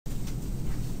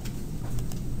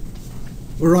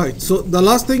Right, so the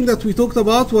last thing that we talked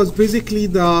about was basically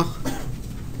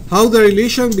how the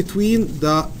relation between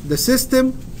the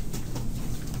system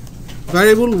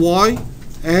variable y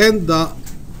and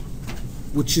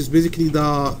which is basically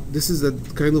this is the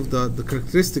kind of the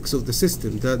characteristics of the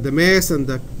system, the mass and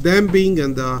the damping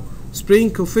and the spring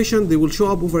coefficient, they will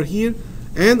show up over here,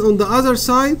 and on the other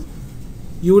side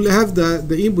you will have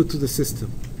the input to the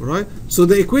system. Right, so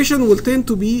the equation will tend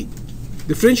to be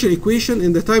differential equation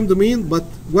in the time domain, but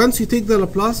once you take the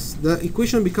Laplace, the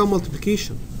equation become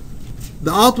multiplication.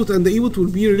 The output and the input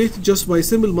will be related just by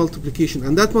simple multiplication,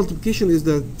 and that multiplication is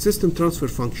the system transfer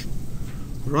function.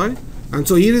 Right, and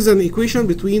so here is an equation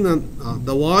between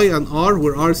the y and r,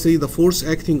 where r say the force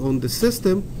acting on the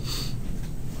system.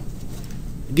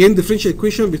 Again, differential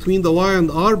equation between the y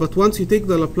and r, but once you take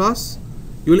the Laplace,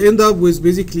 you will end up with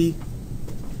basically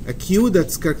a q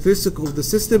that's characteristic of the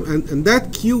system, and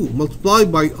that q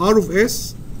multiplied by r of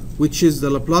s, which is the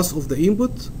Laplace of the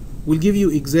input, will give you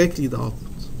exactly the output.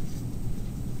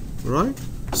 Right?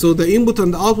 So the input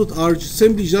and the output are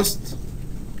simply just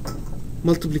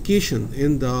multiplication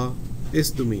in the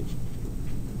s domain.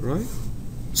 Right?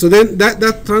 So then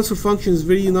that transfer function is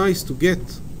very nice to get,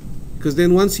 because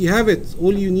then once you have it,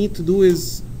 all you need to do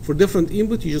is for different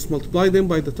input, you just multiply them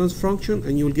by the transfer function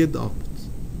and you will get the output.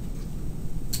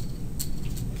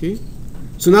 Okay,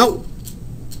 so now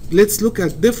let's look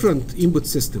at different input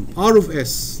system, R of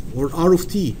S or R of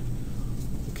T.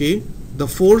 Okay, the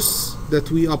force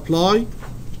that we apply,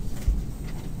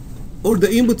 or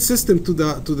the input system to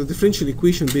the differential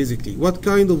equation. Basically, what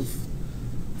kind of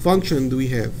function do we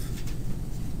have?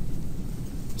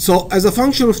 So as a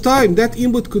function of time, that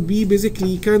input could be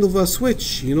basically kind of a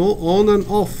switch, you know, on and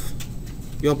off.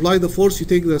 You apply the force, you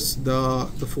take this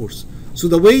the force. So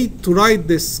the way to write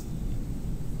this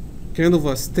kind of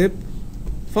a step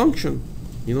function,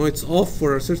 you know, it's off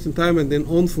for a certain time and then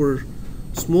on for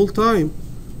small time.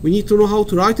 We need to know how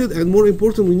to write it, and more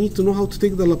important, we need to know how to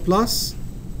take the Laplace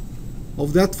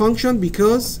of that function,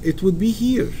 because it would be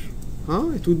here.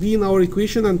 It would be in our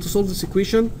equation, and to solve this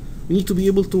equation, we need to be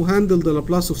able to handle the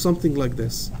Laplace of something like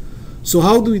this. So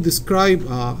how do we describe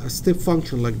a step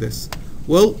function like this?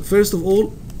 Well, first of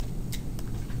all,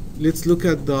 let's look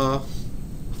at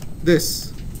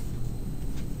this.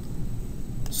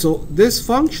 So this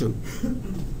function,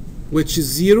 which is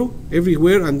 0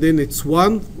 everywhere, and then it's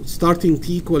 1 starting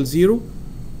t equals 0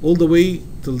 all the way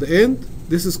till the end,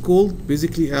 this is called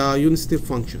basically a unit step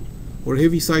function or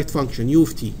Heaviside function, u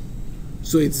of t.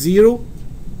 So it's 0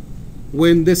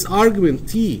 when this argument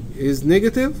t is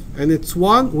negative, and it's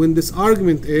 1 when this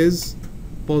argument is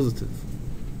positive.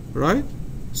 Right?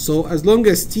 So as long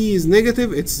as t is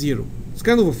negative, it's 0. It's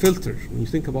kind of a filter when you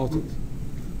think about it.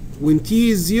 When t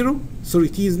is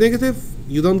negative,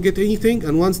 you don't get anything,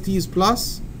 and once t is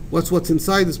plus, what's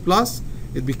inside is plus,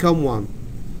 it become 1.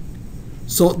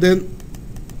 So then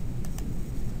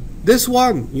this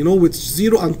one, you know, with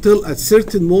 0 until a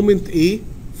certain moment a,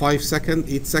 5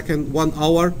 seconds, 8 seconds, 1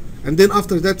 hour, and then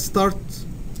after that start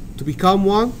to become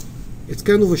 1, it's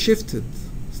kind of a shifted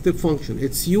step function.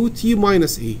 It's ut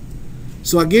minus a.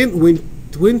 So again,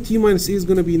 when t minus a is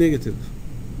going to be negative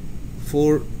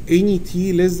for any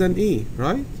t less than a,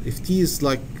 right? If t is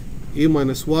like a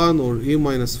minus 1 or a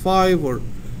minus 5 or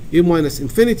a minus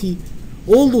infinity,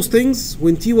 all those things,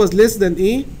 when t was less than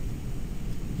a,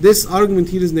 this argument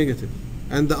here is negative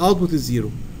and the output is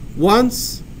 0.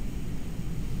 Once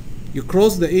you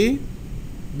cross the a,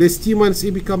 this t minus a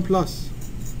become plus,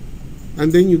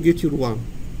 and then you get your 1.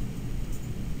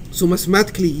 So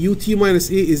mathematically, ut minus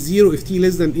a is 0 if t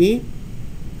less than a,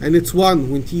 and it's 1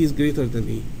 when t is greater than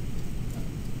a.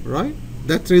 Right?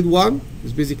 That red one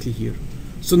is basically here.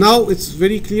 So now it's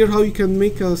very clear how you can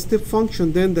make a step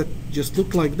function then that just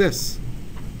look like this.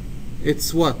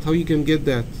 It's what? How you can get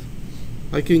that?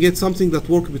 I can get something that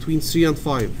works between 3 and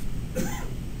 5.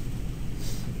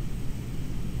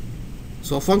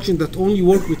 So a function that only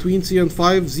works between 3 and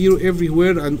 5, 0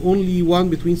 everywhere, and only 1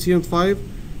 between 3 and 5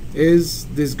 is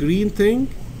this green thing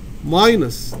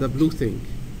minus the blue thing.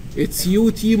 It's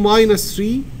ut minus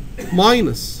 3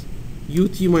 minus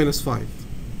ut minus 5.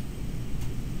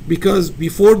 Because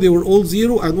before they were all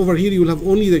 0, and over here you will have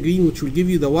only the green, which will give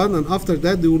you the 1, and after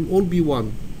that they will all be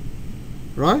 1.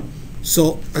 Right?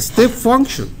 So a step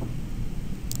function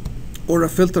or a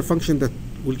filter function that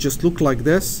will just look like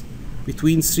this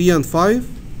between 3 and 5,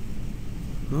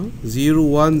 0,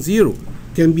 1, 0,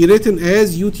 can be written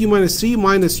as ut minus 3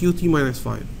 minus ut minus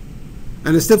 5.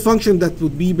 And a step function that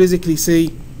would be basically,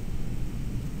 say,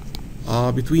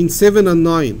 between 7 and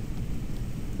 9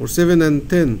 or 7 and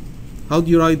 10. How do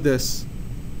you write this?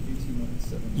 ut minus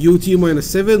 7. ut minus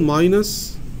 7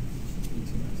 minus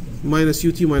minus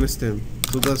ut minus 10.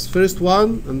 So that's first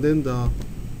one and then the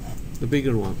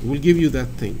bigger one will give you that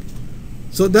thing.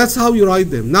 So that's how you write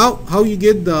them. Now how you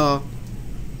get the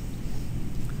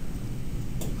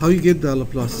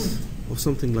Laplace of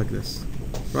something like this,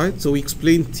 right? So we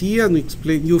explain t and we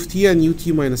explain u of t and ut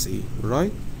minus a,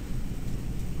 right?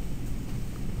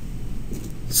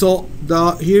 So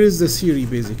here is the theory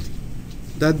basically,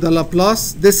 that the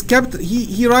Laplace, this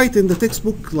he write in the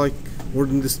textbook like, or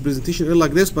in this presentation L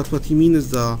like this, but what he means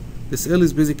is this L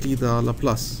is basically the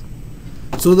Laplace.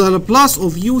 So the Laplace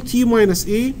of ut minus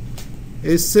a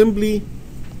is simply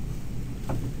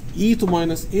e to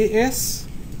minus as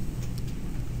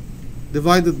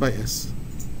divided by s.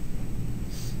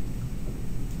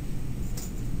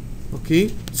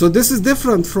 Okay, so this is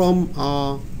different from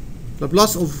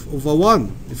Laplace of a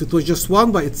 1. If it was just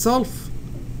 1 by itself,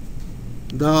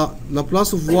 the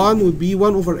Laplace of 1 would be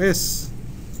 1 over s.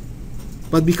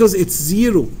 But because it's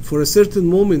 0 for a certain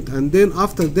moment and then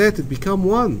after that it become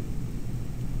 1,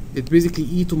 it's basically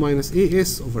e to minus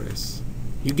as over s.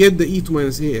 You get the e to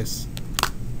minus as,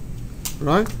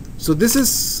 right? So this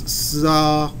is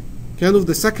kind of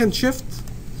the second shift.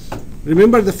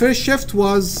 Remember, the first shift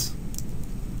was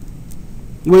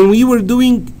when we were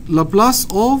doing Laplace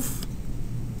of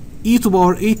e to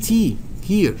power at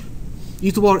here.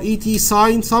 E to power at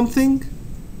sine something,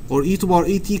 or e to power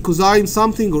at cosine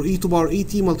something, or e to power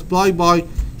at multiplied by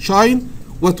sine.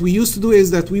 What we used to do is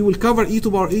that we will cover e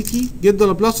to power at, get the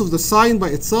Laplace of the sine by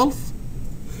itself,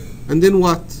 and then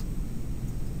what?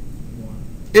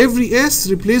 Every s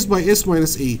replaced by s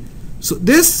minus a. So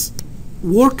this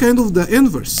work kind of the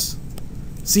inverse.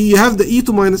 See, you have the e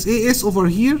to minus as over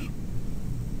here,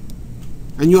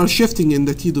 and you are shifting in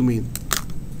the t domain.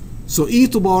 So e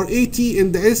to power at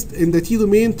in the t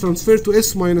domain transfer to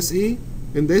s minus a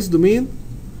in the s domain,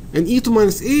 and e to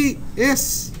minus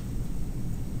as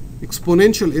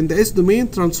exponential in the s domain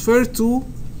transfer to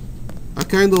a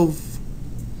kind of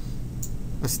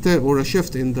a step or a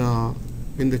shift in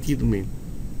the t domain,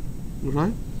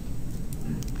 right?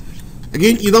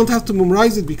 Again, you don't have to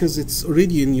memorize it because it's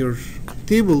already in your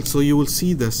table, so you will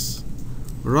see this,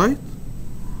 right?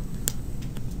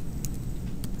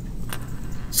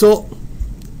 So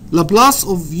Laplace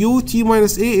of ut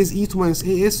minus a is e to minus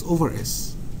as over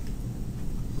s.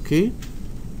 Okay.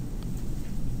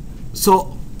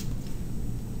 So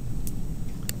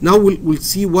now we'll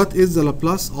see what is the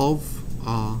Laplace of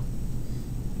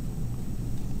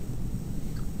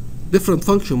different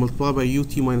function multiplied by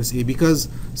ut minus a, because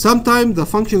sometimes the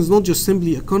function is not just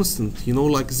simply a constant, you know,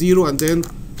 like 0 and then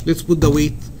let's put the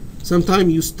weight.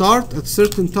 Sometimes you start at a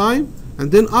certain time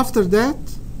and then after that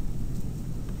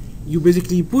you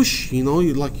basically push, you know,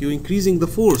 you're increasing the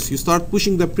force. You start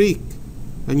pushing the brake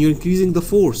and you're increasing the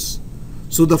force.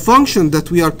 So the function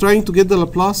that we are trying to get the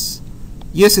Laplace,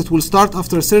 yes, it will start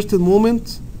after a certain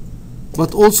moment,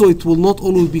 but also it will not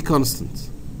always be constant.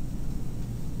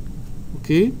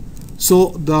 Okay, so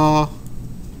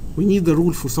we need the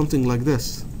rule for something like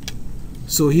this.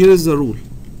 So here is the rule.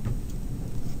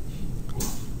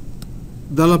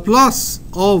 The Laplace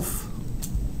of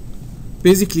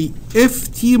basically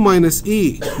f t minus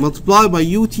a multiplied by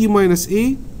ut minus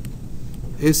a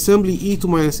is simply e to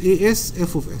minus as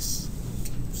f of s.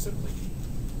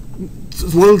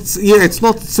 Well, it's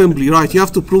not simply, right? You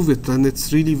have to prove it, and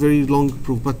it's really very long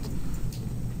proof. But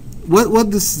what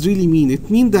does this really mean?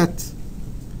 It means that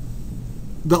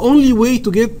the only way to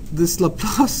get this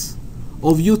Laplace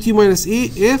of ut minus a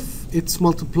if it's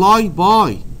multiplied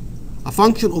by a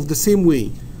function of the same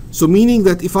way. So meaning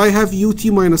that if I have ut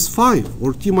minus 5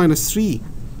 or t minus 3,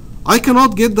 I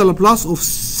cannot get the Laplace of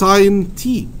sine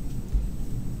t.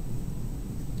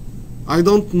 I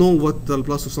don't know what the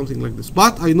Laplace of something like this,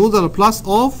 but I know the Laplace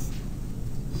of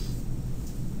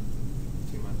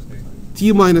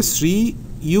t minus 3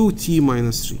 ut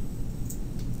minus 3.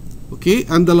 Okay,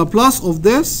 and the Laplace of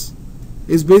this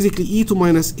is basically e to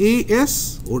minus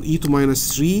as or e to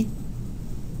minus 3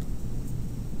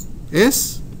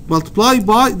 s multiplied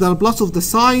by the Laplace of the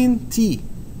sine t.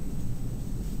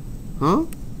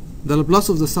 The Laplace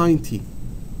of the sine t.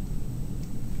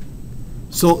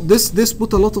 So this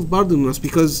put a lot of burden on us,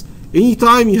 because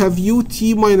anytime you have ut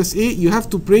minus a, you have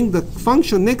to bring the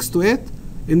function next to it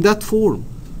in that form.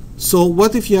 So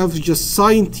what if you have just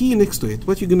sine t next to it?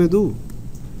 What are you gonna do?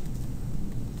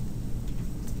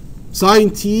 Sine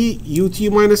t ut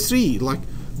minus 3. Like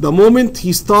the moment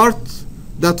he starts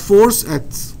that force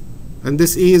at, and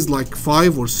this a is like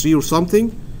 5 or 3 or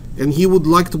something, and he would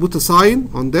like to put a sign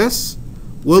on this,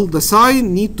 well, the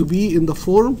sign need to be in the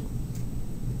form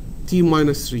t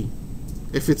minus 3.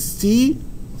 If it's t,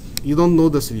 you don't know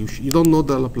the solution, you don't know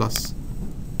the Laplace.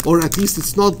 Or at least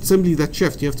it's not simply that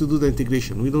shift. You have to do the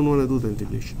integration. We don't want to do the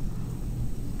integration.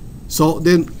 So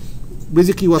then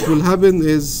basically what will happen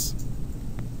is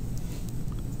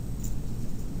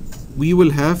we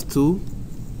will have to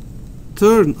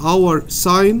turn our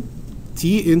sine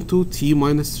t into t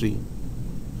minus 3.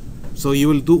 So you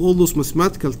will do all those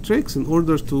mathematical tricks in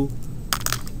order to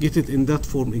get it in that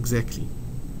form exactly.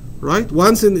 Right?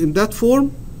 Once in that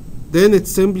form, then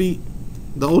it's simply,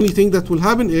 the only thing that will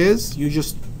happen is you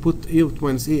just put a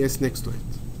minus as next to it.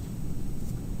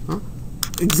 Huh?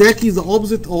 Exactly the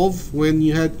opposite of when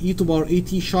you had e to the power at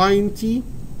sine t,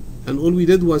 and all we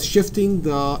did was shifting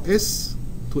the s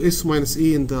to s minus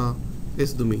a in the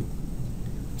s domain.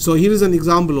 So here is an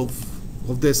example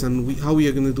of this, and how we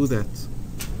are going to do that.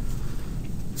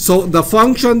 So the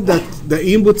function that the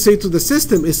input say to the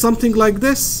system is something like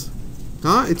this.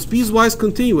 It's piecewise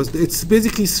continuous. It's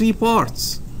basically 3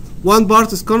 parts. One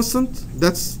part is constant.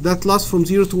 That lasts from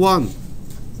 0 to 1.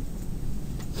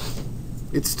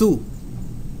 It's 2.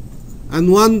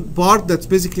 And one part that's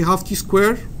basically half t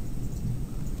square.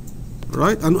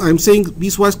 Right? And I'm saying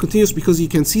piecewise continuous because you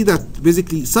can see that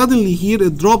basically suddenly here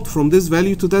it dropped from this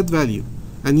value to that value.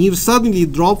 And here suddenly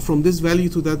it dropped from this value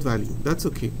to that value. That's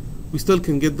okay. We still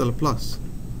can get the Laplace.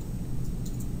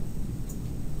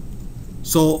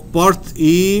 So part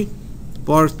A,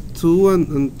 part 2,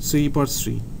 and say part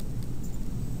 3.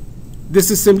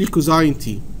 This is simply cosine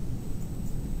t.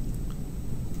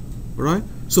 Right?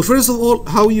 So first of all,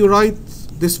 how you write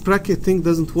this bracket thing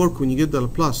doesn't work when you get the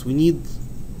Laplace. We need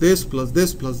this plus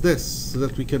this plus this so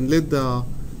that we can let the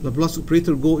Laplace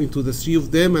operator go into the 3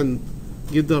 of them and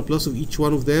get the Laplace of each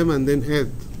one of them and then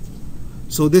add.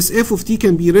 So this f of t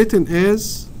can be written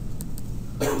as,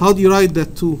 how do you write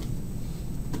that too?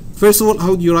 First of all,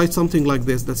 how do you write something like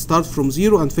this that starts from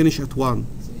 0 and finish at 1?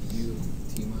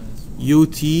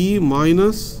 Ut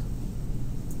minus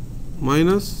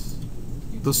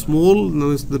the small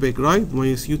minus the big, right?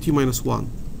 Minus ut minus 1.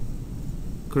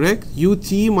 Correct?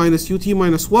 Ut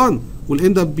minus 1 will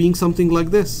end up being something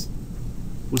like this.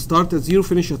 We'll start at 0,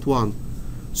 finish at 1.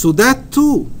 So that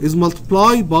 2 is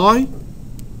multiplied by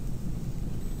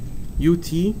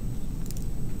ut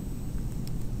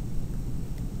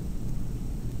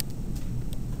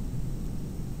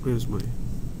where's my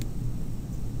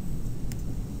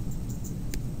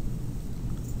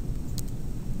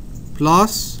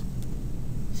plus,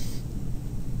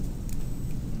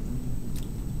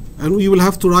 and we will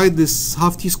have to write this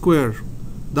half t square.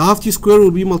 The half t square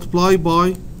will be multiplied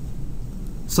by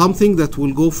something that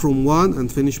will go from 1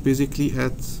 and finish basically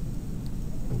at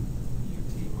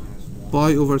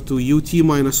pi over 2 ut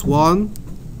minus 1,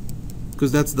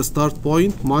 because that's the start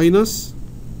point, minus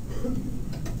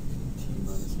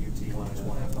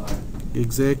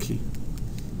exactly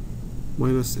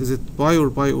minus, is it pi or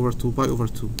pi over 2? Pi over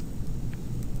 2,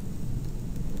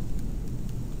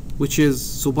 which is,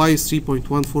 so pi is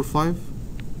 3.145,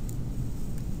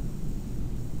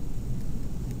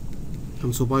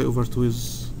 and so pi over 2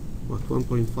 is what,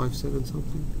 1.57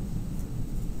 something.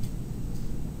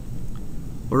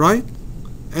 Alright,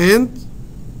 and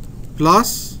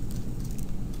plus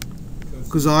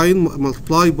cosine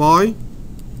multiplied by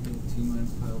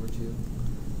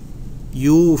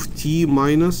u of t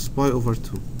minus pi over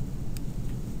 2.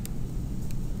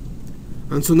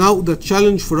 And so now the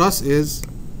challenge for us is,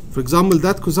 for example,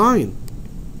 that cosine,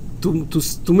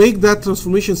 to make that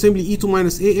transformation simply e to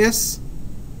minus as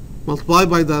multiplied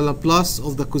by the Laplace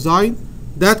of the cosine,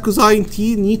 that cosine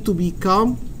t need to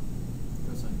become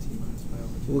cosine t minus pi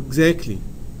over 2. Exactly.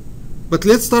 But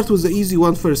let's start with the easy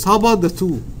one first. How about the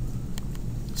 2?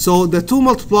 So the 2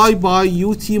 multiplied by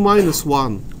ut minus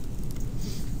 1.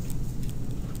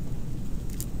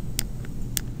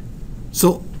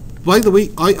 So, by the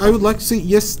way, I would like to say,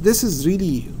 yes, this is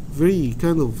really very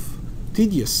kind of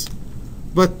tedious.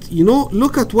 But, you know,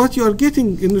 look at what you are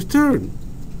getting in return.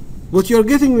 What you are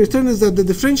getting in return is that the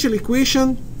differential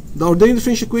equation, the ordinary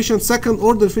differential equation, second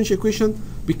order differential equation,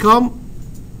 become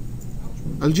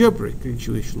algebraic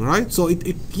equation, right? So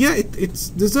it's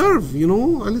deserve, you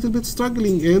know, a little bit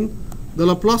struggling in the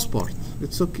Laplace part.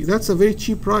 It's okay. That's a very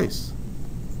cheap price.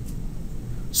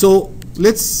 So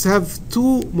let's have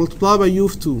 2 multiplied by u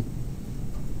of 2.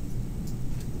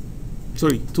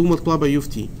 Sorry, 2 multiplied by u of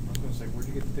t. I was going to say, where'd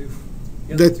you get the 2?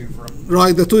 Get the 2 from?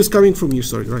 Right, the 2 is coming from here,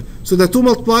 sorry, right. So the 2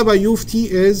 multiplied by u of t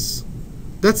is,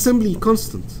 that's simply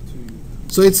constant.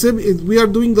 So it's we are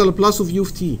doing the Laplace of u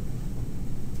of t,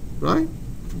 right?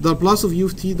 The Laplace of u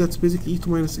of t, that's basically e to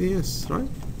minus as, right?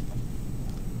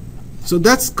 So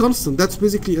that's constant. That's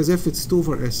basically as if it's 2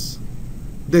 over s.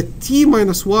 The t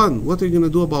minus 1, what are you going to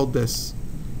do about this?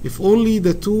 If only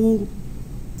the 2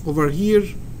 over here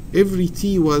every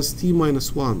t was t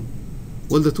minus 1.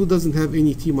 Well, the 2 doesn't have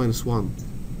any t minus 1.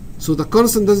 So the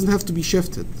constant doesn't have to be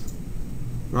shifted,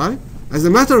 right? As a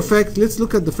matter of fact, let's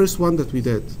look at the first one that we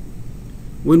did.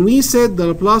 When we said the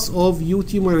Laplace of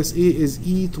ut minus a is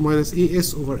e to minus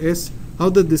as over s, how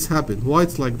did this happen? Why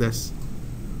it's like this?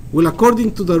 Well,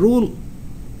 according to the rule,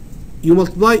 you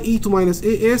multiply e to minus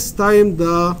as times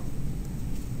the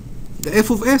f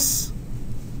of s.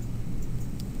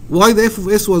 Why the f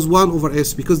of s was 1 over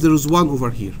s? Because there is 1 over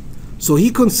here. So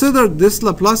he considered this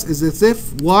Laplace as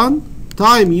if 1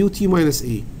 times ut minus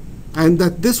a. And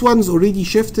that this one is already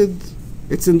shifted.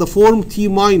 It's in the form t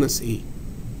minus a.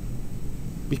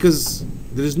 Because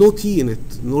there is no t in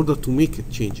it in order to make it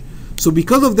change. So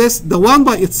because of this, the 1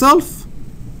 by itself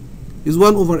is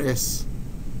 1 over s.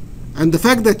 And the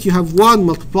fact that you have 1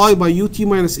 multiplied by ut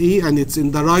minus a and it's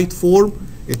in the right form,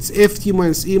 it's ft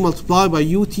minus a multiplied by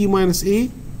ut minus a.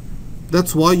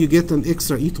 That's why you get an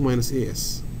extra e to minus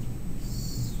as.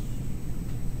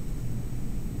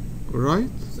 Alright?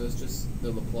 So it's just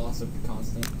the Laplace of the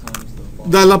constant times the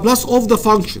Laplace. The Laplace of the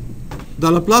function.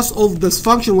 The Laplace of this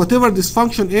function, whatever this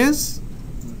function is,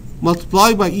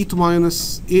 multiplied by e to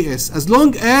minus as. As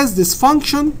long as this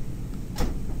function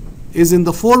is in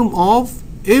the form of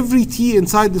every t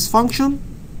inside this function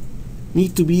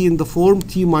need to be in the form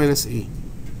t minus a.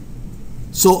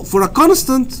 So for a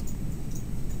constant,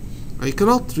 I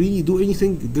cannot really do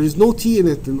anything. There is no t in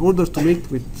it in order to make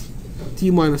with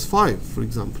t minus 5, for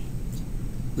example.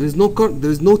 There is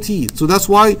no t. So that's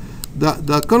why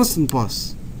the constant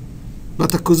pass.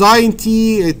 But a cosine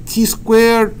t, a t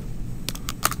squared,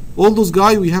 all those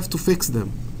guys, we have to fix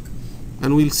them.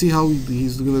 And we'll see how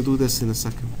he's going to do this in a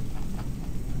second.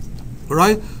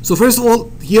 Alright? So first of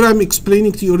all, here I'm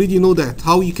explaining to you, already know that,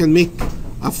 how you can make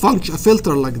a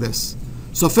filter like this.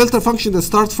 So a filter function that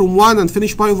starts from 1 and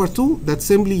finish pi over 2, that's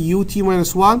simply ut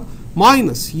minus 1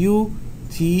 minus ut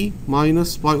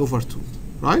minus pi over 2.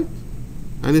 Right?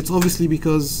 And it's obviously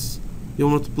because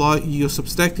you're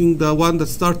subtracting the one that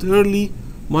starts early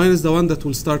minus the one that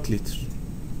will start later.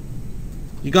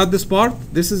 You got this part?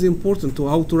 This is important to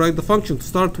how to write the function to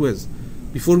start with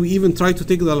before we even try to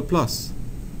take the Laplace.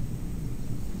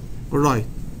 Alright.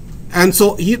 And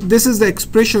so here, this is the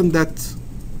expression that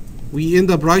we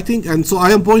end up writing, and so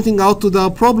I am pointing out to the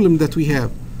problem that we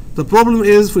have. The problem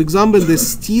is, for example,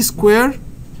 this t square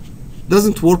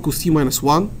doesn't work with t minus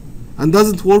 1 and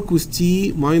doesn't work with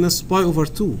t minus pi over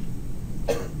 2.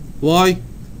 Why?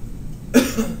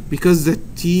 Because the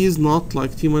t is not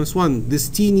like t minus 1. This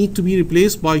t need to be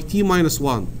replaced by t minus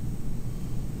 1.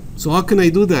 So how can I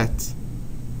do that?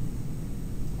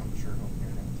 I'm sure you're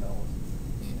going to tell us.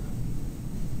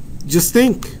 Yeah. Just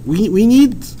think, we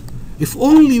need, if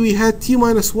only we had t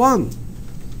minus 1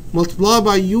 multiplied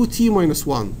by ut minus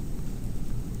 1.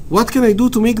 What can I do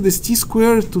to make this t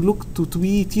squared to look to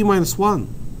be t minus 1?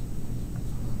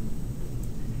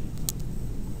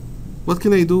 What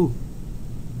can I do?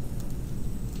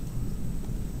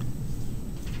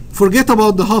 Forget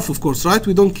about the half, of course, right?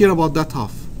 We don't care about that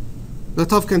half.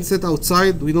 That half can sit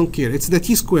outside, we don't care. It's the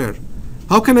t square.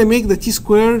 How can I make the t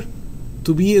square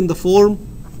to be in the form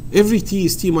every t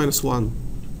is t minus 1?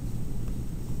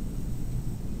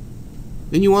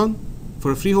 Anyone?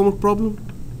 For a free homework problem?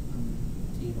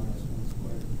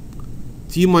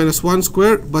 T minus 1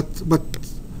 squared, but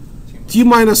t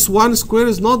minus 1 square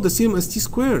is not the same as t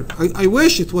square. I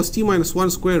wish it was t minus 1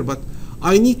 square, but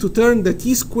I need to turn the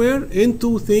t square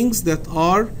into things that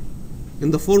are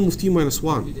in the form of t minus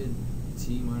 1. You did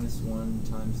t minus 1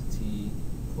 times t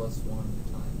plus 1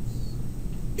 times.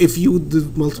 If you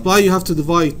multiply, you have to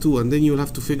divide 2, and then you'll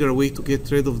have to figure a way to get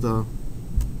rid of the...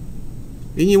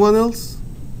 Anyone else?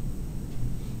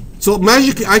 So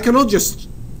magically, I cannot just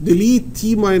delete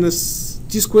t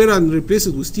square and replace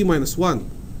it with t minus 1.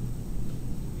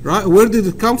 Right? Where did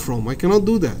it come from? I cannot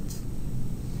do that.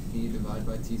 You divide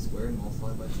by t squared and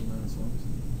multiply by t minus 1.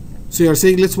 So you're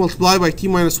saying let's multiply by t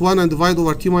minus 1 and divide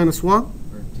over t minus 1? Or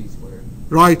t squared.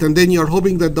 Right, and then you're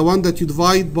hoping that the one that you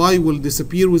divide by will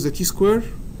disappear with the t square?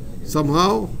 Yeah,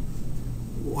 Somehow?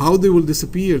 How they will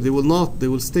disappear? They will not. They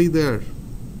will stay there.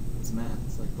 it's math.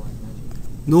 It's like black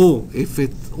magic. No, if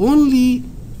it only...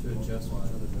 Should adjust one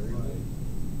another variable.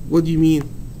 What do you mean?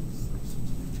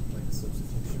 Like a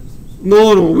substitution.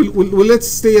 No, we'll let's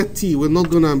stay at t. We're not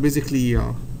gonna basically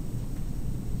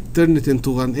turn it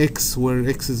into an x where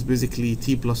x is basically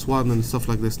t plus 1 and stuff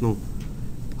like this. No.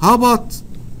 How about...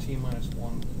 T minus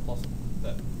 1 plus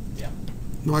that. Yeah.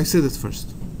 No, I said it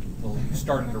first. Well, you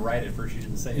started to write it first. You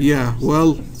didn't say it. Yeah, first.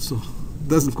 well, so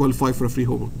doesn't qualify for a free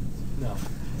homework. No.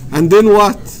 And then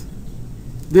what?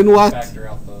 Then what? Factor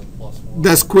out the plus 1.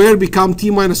 the square become t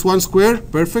minus 1 square,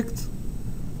 perfect.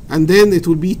 And then it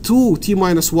will be 2 t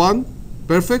minus 1,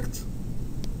 perfect.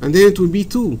 And then it will be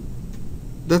 2.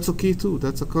 That's okay too,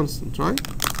 that's a constant, right?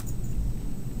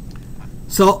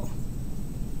 So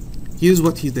here's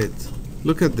what he did.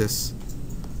 Look at this.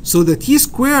 So the t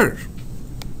square,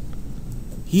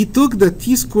 he took the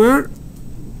t square,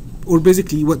 or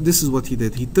basically this is what he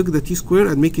did. He took the t square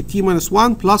and make it t minus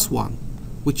 1 plus 1,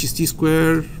 which is t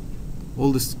square,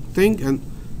 all this thing, and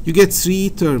you get 3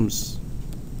 terms,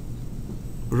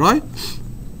 right?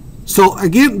 So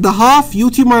again, the half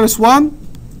ut minus 1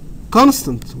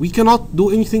 constant, we cannot do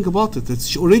anything about it,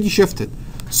 it's already shifted.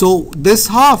 So this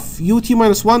half ut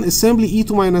minus 1 is simply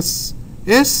e2 minus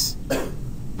s,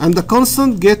 and the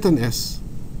constant get an s,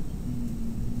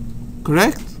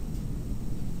 correct?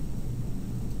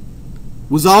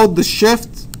 Without the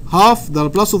shift, half, the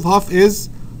Laplace of half is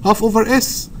half over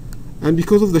s, and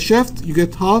because of the shift you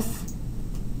get half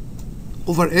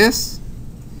over s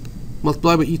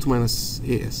multiplied by e2 minus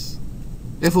as.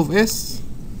 F of s,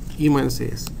 e minus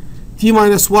as. T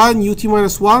minus 1, ut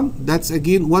minus 1, that's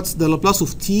again, what's the Laplace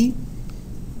of t?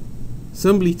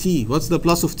 Simply t. What's the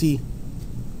Laplace of t?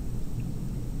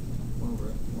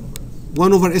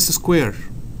 1 over s square.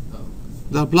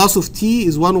 The Laplace of t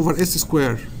is 1 over s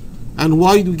square. And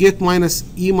why do we get minus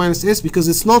e minus s? Because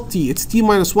it's not t, it's t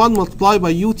minus 1 multiplied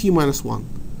by ut minus 1.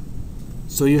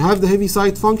 So you have the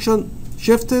Heaviside function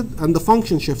shifted and the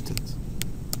function shifted.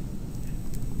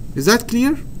 Is that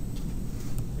clear?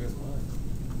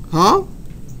 Huh?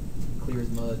 Clear as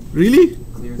mud. Really?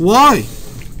 Clear as Why?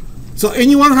 mud. So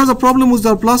anyone has a problem with the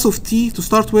Laplace of t to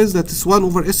start with, that is 1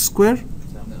 over s square?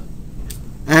 No.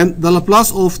 And the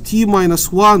Laplace of t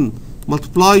minus 1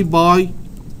 multiplied by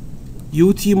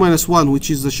ut minus 1,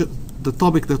 which is the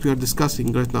topic that we are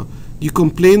discussing right now. You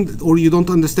complained or you don't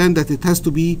understand that it has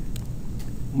to be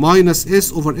minus s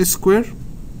over s square?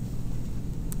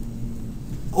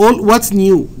 What's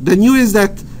new? The new is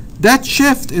that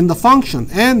shift in the function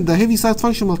and the Heaviside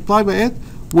function multiplied by it,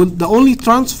 the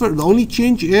only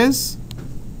change is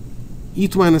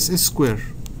e2 minus s square.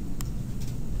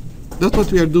 That's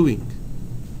what we are doing.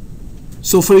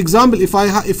 So for example, if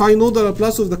I know the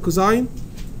Laplace of the cosine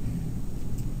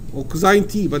or cosine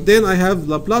t, but then I have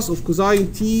Laplace of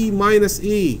cosine t minus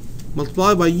a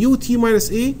multiplied by ut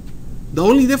minus a, the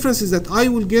only difference is that I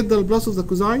will get the Laplace of the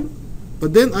cosine,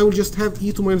 but then I will just have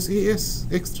e2 minus as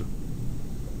extra.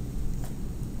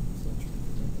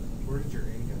 Where did your A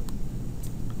go?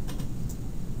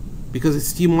 Because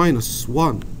it's t minus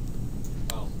 1.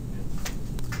 Oh, yeah.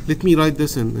 Let me write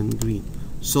this in green.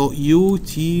 So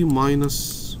ut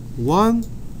minus 1,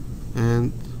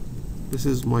 and this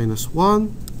is minus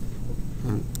 1,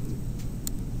 and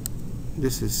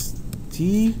this is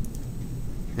t,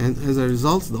 and as a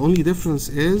result the only difference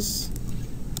is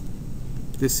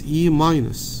this e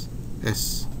minus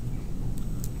s.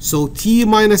 So t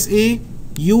minus a,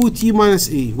 ut minus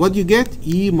a, what do you get?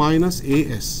 E minus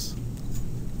as,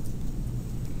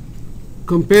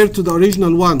 compared to the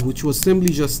original one, which was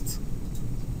simply just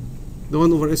the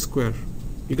 1 over s square.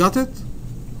 You got it?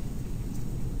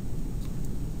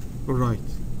 All right.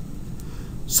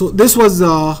 So this was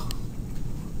how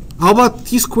about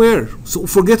t square? So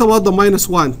forget about the minus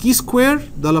 1. T square,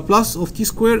 the Laplace of t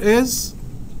square is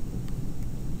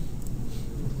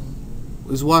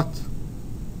what?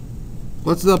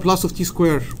 What's the Laplace of t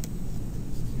square? T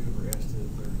over S to the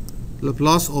third.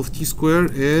 Laplace of t square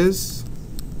is,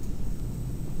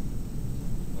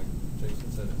 Like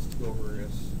Jason said, it's 2 over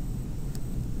S.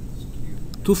 It's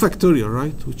cubed. 2 factorial,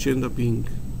 right? Which end up being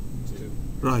 2.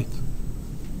 right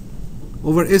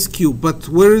over s cubed. But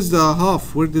where is the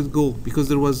half? Where did it go? Because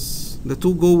there was the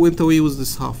 2 went away with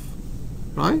this half,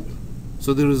 right?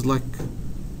 So there is like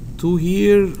 2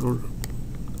 here, or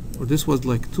this was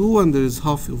like 2, and there is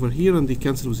half over here, and they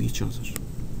cancel with each other.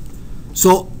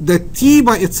 So the t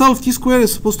by itself, t square,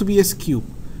 is supposed to be s cubed,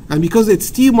 and because it's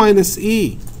t minus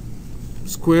a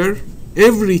square,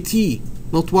 every t,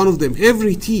 not one of them,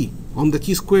 every t on the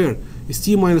t square is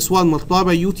t minus 1 multiplied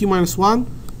by ut minus 1,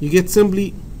 you get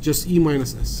simply just e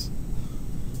minus s.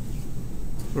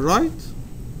 Alright?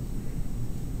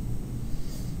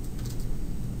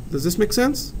 Does this make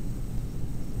sense?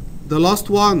 The last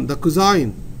one, the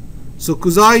cosine. So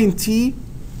cosine t,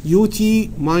 ut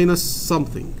minus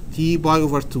something, t pi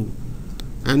over 2.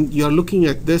 And you're looking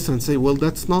at this and say, well,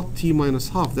 that's not t minus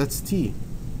half, that's t.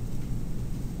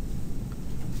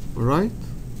 Alright?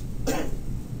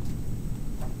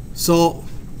 So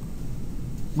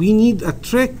we need a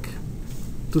trick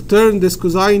to turn this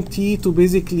cosine t to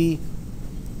basically,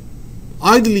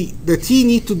 ideally the t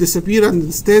need to disappear, and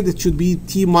instead it should be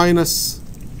t minus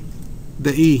the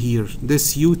a here,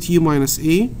 this ut minus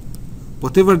a,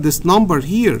 whatever this number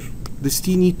here, this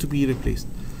t need to be replaced.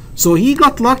 So he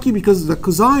got lucky because the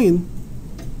cosine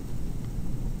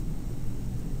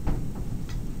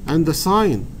and the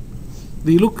sine,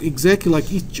 they look exactly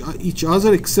like each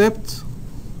other, except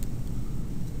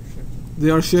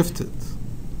they are shifted.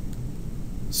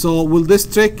 So will this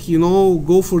trick, you know,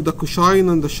 go for the cosine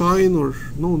and the sine, or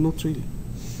no, not really.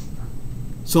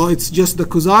 So it's just the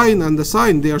cosine and the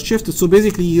sine, they are shifted. So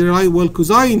basically you write, well,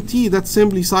 cosine t, that's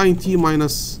simply sine t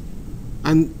minus,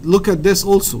 and look at this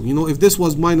also, you know, if this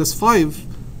was minus 5,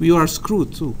 we are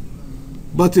screwed too.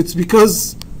 But it's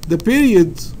because the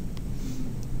period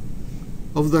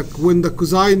of the, when the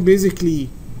cosine basically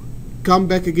come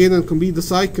back again and complete the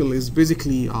cycle is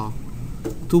basically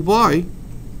 2 pi,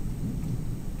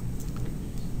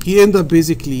 he ended up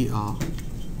basically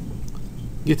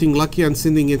getting lucky and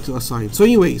sending it to a sine. So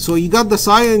anyway, so you got the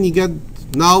sine, and you get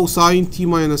now sine t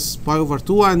minus pi over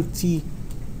 2 and t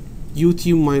ut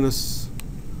minus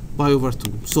pi over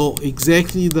 2. So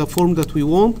exactly the form that we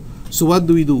want. So what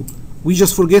do? We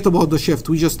just forget about the shift.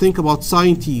 We just think about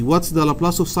sine t. What's the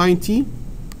Laplace of sine t?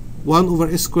 1 over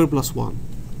s squared plus 1.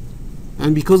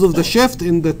 And because of the shift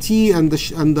in the t and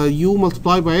the u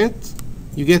multiplied by it,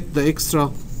 you get the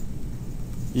extra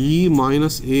e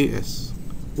minus as.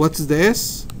 What is the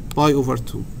s? Pi over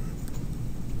 2.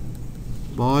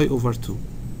 Pi over 2.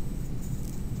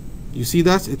 You see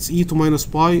that? It's e to minus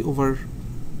pi over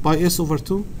pi s over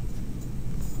 2.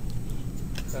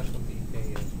 That's what the A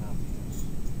is, not the S.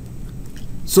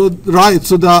 So right,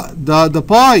 so the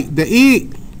pi, the a,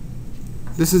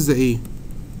 this is the a.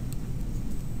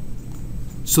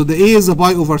 So the a is a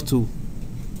pi over 2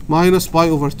 minus pi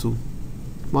over 2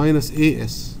 minus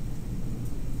as.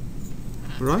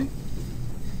 Right?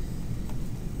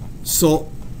 So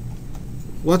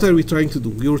what are we trying to do?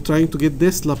 We were trying to get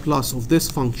this Laplace of this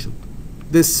function.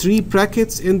 These 3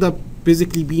 brackets end up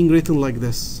basically being written like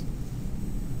this.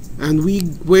 And we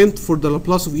went for the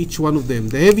Laplace of each one of them.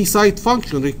 The Heaviside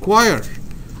function requires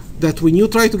that when you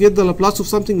try to get the Laplace of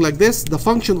something like this, the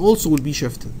function also will be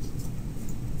shifted,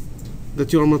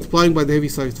 that you are multiplying by the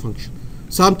Heaviside function.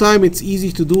 Sometimes it's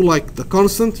easy to do like the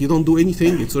constant, you don't do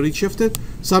anything, it's already shifted.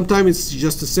 Sometimes it's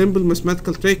just a simple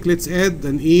mathematical trick, let's add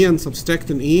an a and subtract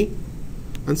an a.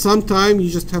 And sometimes you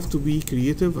just have to be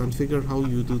creative and figure how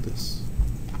you do this.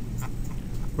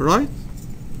 Alright?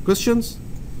 Questions?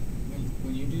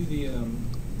 When you do the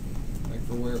like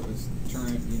for where it was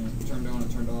turned on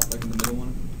and turned off, like in the middle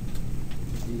one,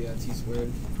 the t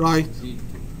squared. Right. Do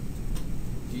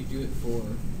you do it for,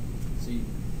 so you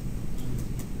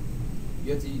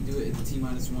have to do it at the t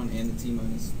minus 1 and the t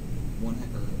minus 1 or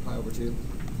pi over 2?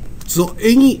 So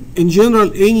in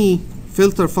general, any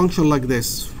filter function like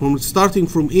this, from starting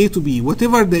from a to b,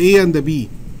 whatever the a and the b,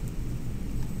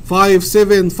 5,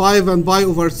 7, 5 and pi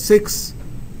over 6,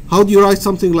 how do you write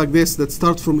something like this that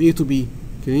starts from a to b?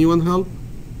 Can anyone help?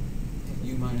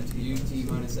 U minus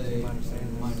ut minus a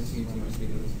minus ut minus b.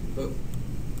 But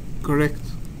Correct.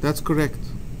 That's correct.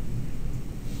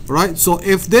 Right? So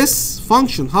if this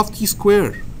function, half t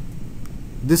square,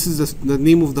 this is the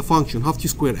name of the function, half t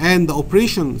square, and the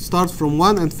operation starts from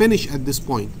 1 and finish at this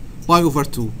point, pi over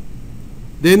 2,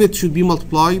 then it should be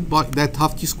multiplied by that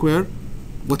half t square,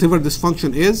 whatever this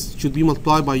function is, should be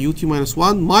multiplied by ut minus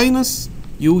 1 minus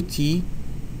ut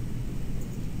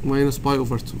minus pi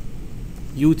over 2.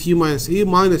 Ut minus a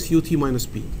minus ut minus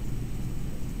b.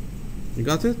 You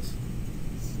got it?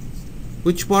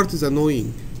 Which part is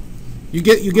annoying? You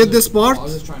get this part? I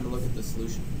was just trying to look at the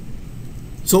solution.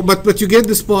 So but you get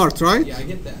this part, right? Yeah, I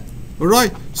get that.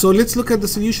 Alright, so let's look at the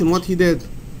solution, what he did.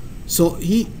 So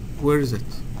where is it?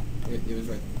 It was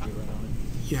right. You were right on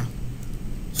it. Yeah.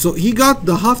 So he got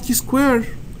the half t square,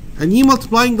 and he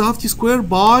multiplying the half t square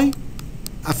by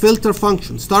a filter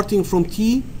function starting from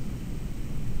t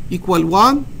equal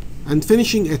 1 and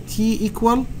finishing at t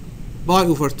equal pi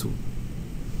over 2.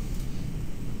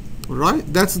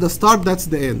 Alright, that's the start, that's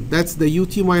the end. That's the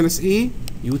ut minus a,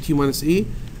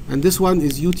 and this one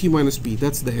is ut minus b,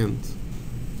 that's the end.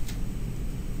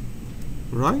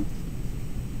 Right?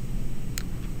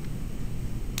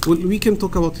 Well, we can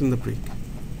talk about it in the break.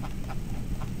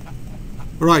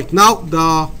 Right, now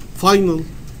the final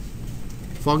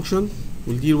function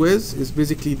we'll deal with is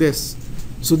basically this.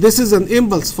 So this is an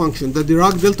impulse function. The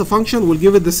Dirac delta function, will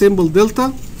give it the symbol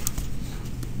delta.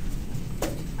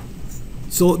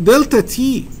 So delta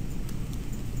t,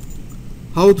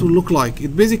 how it will look like?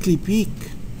 It basically peak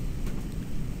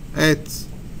at,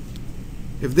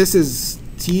 if this is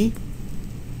t,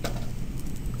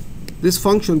 this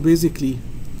function basically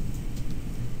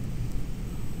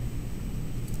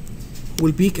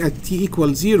will peak at t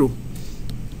equals 0.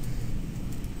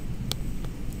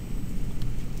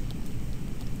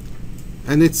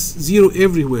 And it's 0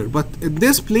 everywhere, but in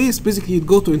this place basically it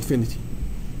go to infinity.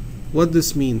 What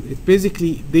this mean? It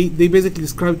basically they basically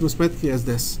describe it mathematically as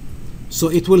this. So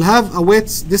it will have a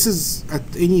weights. This is at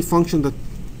any function that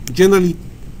generally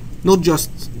not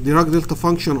just Dirac delta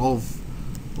function of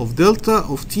delta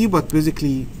of t, but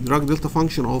basically Dirac delta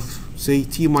function of say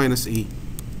t minus a.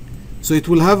 So it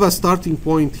will have a starting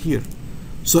point here.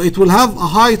 So it will have a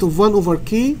height of 1 over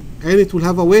k, and it will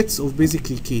have a weights of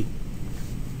basically k.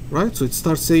 Right? So it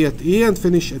starts say at a and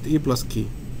finish at a plus k.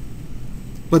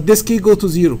 But this k go to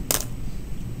 0.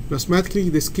 Mathematically,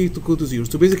 this k to go to 0.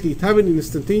 So basically, it happened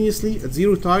instantaneously at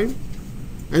 0 time,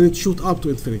 and it shoot up to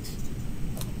infinity.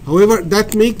 However,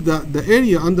 that make the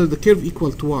area under the curve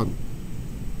equal to 1.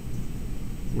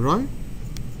 Right?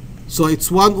 So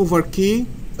it's 1 over k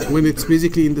when it's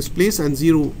basically in this place, and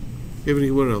 0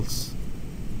 everywhere else.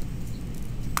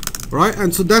 Right?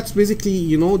 And so that's basically,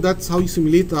 you know, that's how you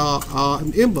simulate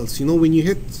an impulse. You know, when you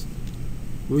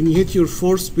hit your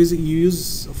force, basically you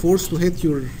use a force to hit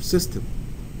your system.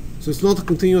 So it's not a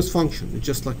continuous function. It's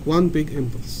just like one big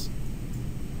impulse.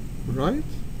 Right?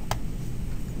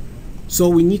 So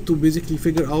we need to basically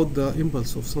figure out the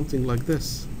impulse of something like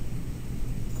this.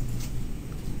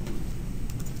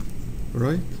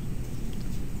 Right?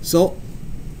 So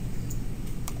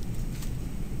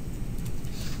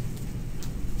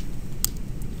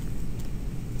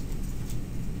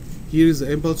here is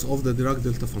the impulse of the Dirac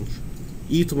delta function,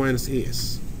 e to minus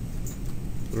as.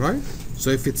 Right? So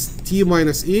if it's t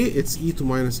minus a, it's e to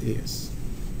minus as.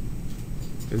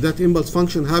 If that impulse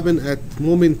function happen at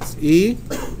moment a,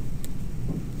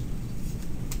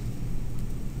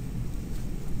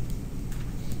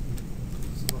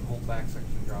 So the whole back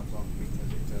section drops off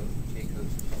because it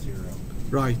goes to 0.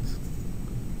 right?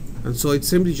 And so it's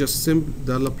simply just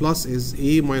the Laplace is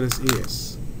a minus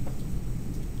as.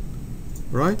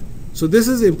 Right? So this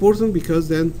is important because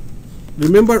then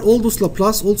remember all those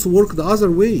Laplace also work the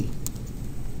other way.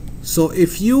 So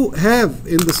if you have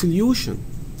in the solution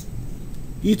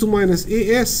e to minus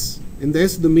as in the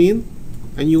s domain,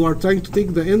 and you are trying to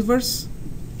take the inverse,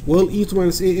 well, e to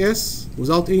minus as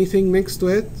without anything next to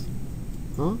it,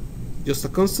 just a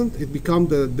constant, it becomes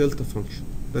the delta function,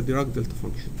 the Dirac delta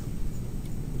function.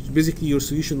 So basically your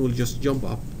solution will just jump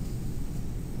up.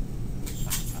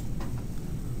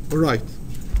 Alright.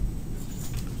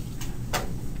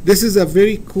 This is a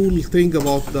very cool thing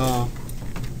about the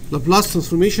Laplace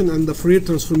transformation and the Fourier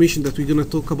transformation that we're going to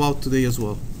talk about today as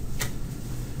well.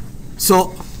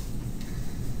 So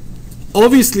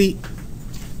obviously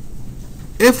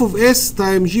f of s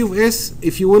times g of s,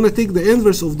 if you want to take the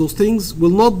inverse of those things,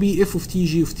 will not be f of t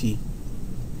g of t.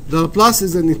 The Laplace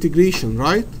is an integration,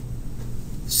 right?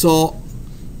 So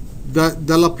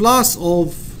the Laplace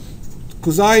of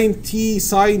cosine t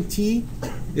sine t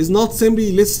is not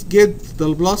simply let's get the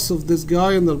Laplace of this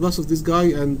guy and the Laplace of this guy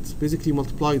and basically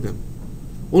multiply them.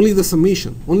 Only the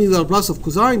summation, only the Laplace of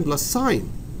cosine plus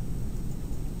sine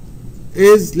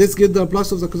is let's get the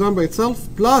Laplace of the cosine by itself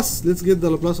plus let's get the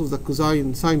Laplace of the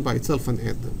cosine sine by itself and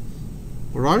add them.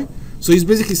 Alright? So he's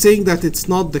basically saying that it's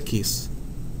not the case.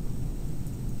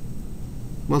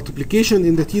 Multiplication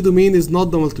in the t domain is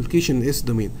not the multiplication in s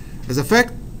domain. As a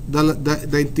fact,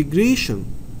 the integration,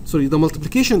 sorry, the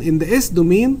multiplication in the s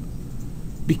domain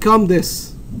become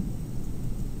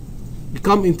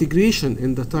integration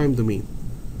in the time domain,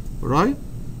 right?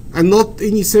 And not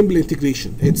any simple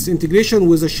integration. It's integration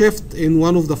with a shift in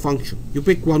one of the function. You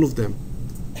pick one of them,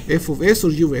 f of s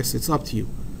or g of s, it's up to you.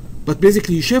 But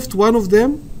basically you shift one of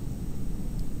them.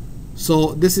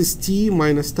 So this is t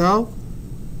minus tau,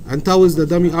 and tau is the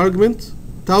dummy argument.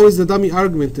 Tau is the dummy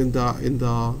argument in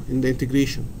the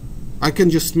integration. I can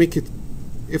just make it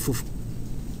f of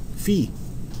phi,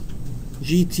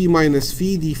 gt minus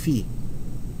phi d phi.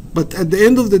 But at the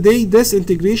end of the day, this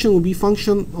integration will be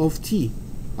function of t.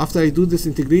 After I do this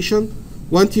integration,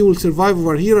 1t will survive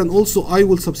over here, and also I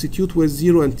will substitute with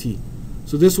 0 and t.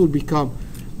 So this will become,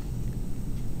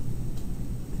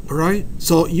 alright?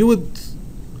 So you would,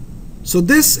 so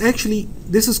this actually,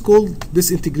 this is called, this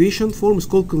integration form is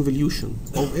called convolution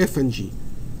of f and g.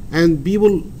 And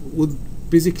people would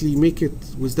basically make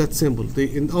it with that symbol.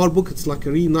 In our book, it's like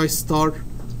a really nice star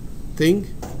thing.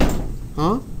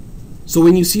 So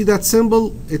when you see that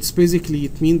symbol, it's basically,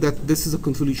 it means that this is a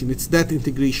convolution. It's that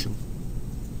integration.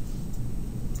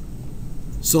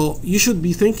 So you should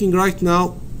be thinking right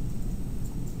now,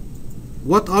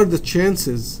 what are the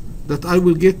chances that I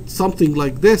will get something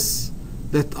like this,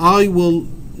 that I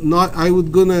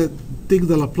would gonna take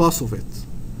the Laplace of it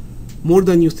more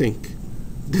than you think.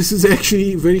 This is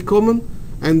actually very common,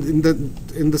 and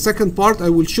in the second part I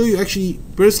will show you actually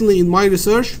personally in my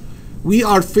research we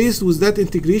are faced with that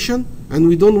integration and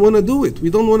we don't want to do it. We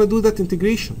don't want to do that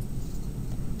integration.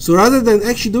 So rather than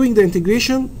actually doing the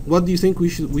integration, what do you think we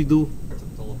do?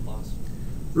 The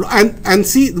Laplace. And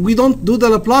see, we don't do the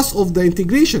Laplace of the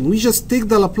integration. We just take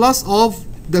the Laplace of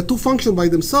the two functions by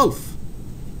themselves,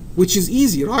 which is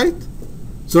easy, right?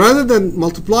 So rather than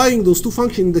multiplying those two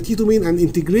functions in the t domain and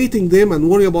integrating them and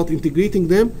worry about integrating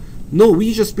them, no,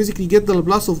 we just basically get the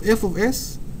Laplace of f of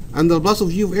s and the Laplace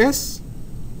of g of s,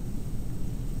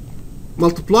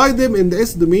 multiply them in the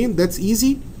s domain, that's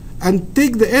easy, and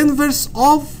take the inverse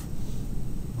of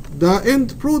the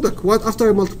end product. What after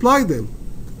I multiply them?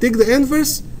 Take the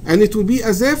inverse and it will be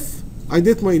as if I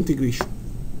did my integration.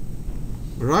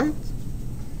 Right?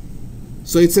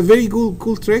 So it's a very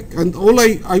cool trick, and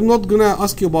I'm not gonna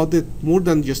ask you about it more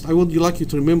than just I would like you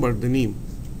to remember the name.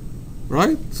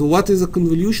 Right? So what is a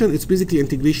convolution? It's basically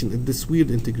integration. It's this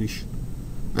weird integration.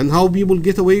 And how people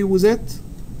get away with it?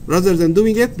 Rather than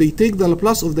doing it, they take the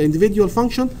Laplace of the individual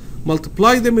function,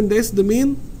 multiply them in the S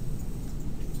domain.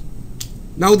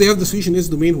 Now they have the solution S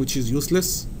domain, which is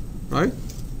useless, right?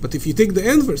 But if you take the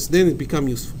inverse, then it becomes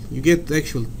useful. You get the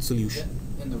actual solution.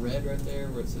 In the red right there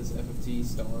where it says f of t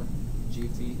star g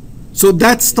of t. So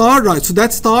that star, right? So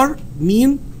that star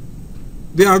mean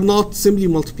they are not simply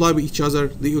multiplied by each other,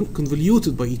 they are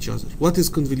convoluted by each other. What is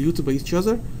convoluted by each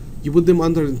other? You put them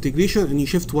under integration and you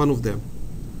shift one of them.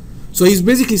 So he's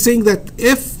basically saying that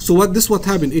what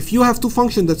happened? If you have two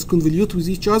functions that's convolute with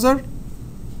each other,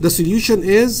 the solution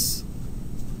is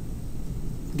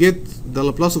get the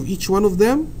Laplace of each one of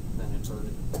them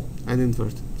and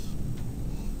invert it.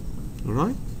 All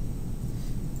right?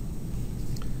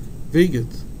 Very good.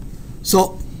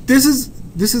 So this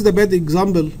is the bad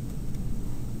example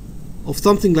of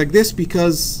something like this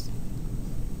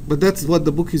but that's what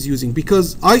the book is using,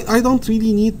 because I don't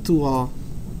really need to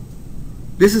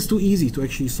this is too easy to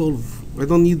actually solve. I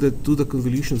don't need to do the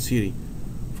convolution theory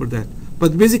for that.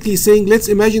 But basically saying, let's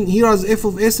imagine here as f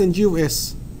of s and g of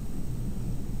s.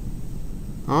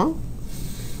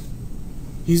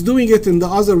 He's doing it in the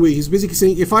other way. He's basically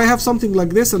saying, if I have something like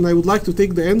this and I would like to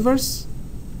take the inverse,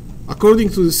 according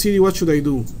to the theory, what should I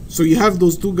do? So you have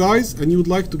those two guys and you would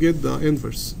like to get the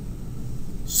inverse.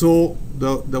 So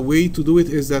the way to do it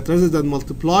is that rather than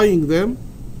multiplying them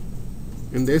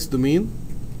in the s domain,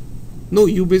 no,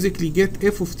 you basically get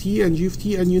f of t and g of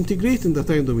t and you integrate in the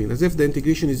time domain, as if the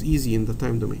integration is easy in the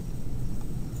time domain.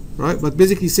 Right? But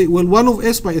basically say, well, 1 of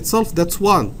s by itself, that's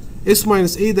 1. S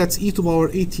minus a, that's e to the power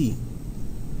at.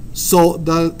 So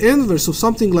the inverse of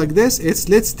something like this is,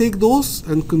 let's take those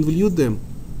and convolute them.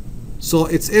 So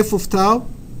it's f of tau.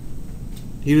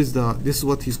 This is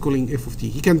what he's calling f of t.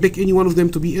 He can pick any one of them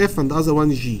to be f and the other one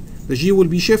is g. The g will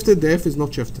be shifted, the f is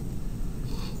not shifted.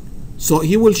 So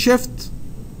he will shift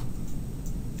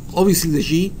obviously the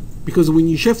g, because when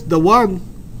you shift the 1,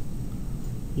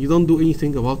 you don't do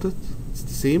anything about it. It's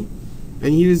the same.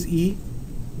 And here is e,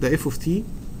 the f of t.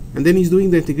 And then he's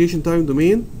doing the integration time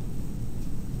domain.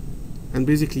 And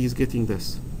basically he's getting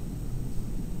this.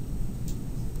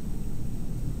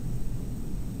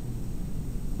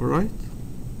 Alright?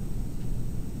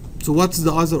 So what's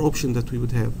the other option that we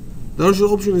would have? The other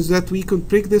option is that we could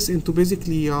break this into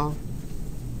basically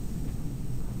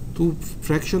two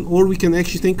fraction, or we can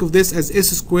actually think of this as s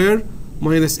squared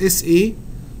minus sa.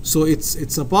 So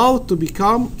it's about to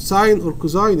become sine or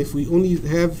cosine. If we only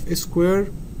have s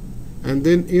squared and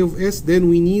then a of s, then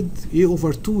we need a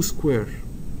over 2 square.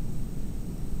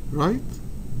 Right?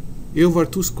 A over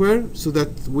 2 square, so that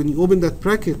when you open that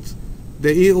bracket,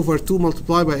 the a over 2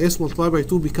 multiplied by s multiplied by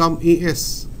 2 become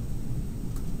as.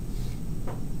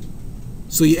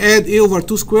 So you add a over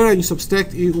 2 square and you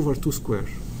subtract a over 2 square.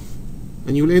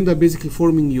 And you'll end up basically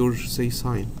forming your, say,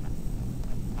 sine.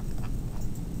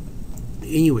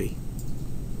 Anyway.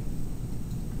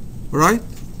 Alright?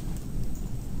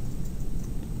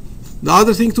 The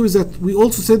other thing too is that we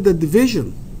also said that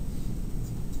division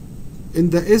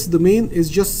in the S domain is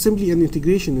just simply an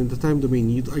integration in the time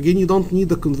domain. Again, you don't need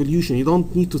the convolution. You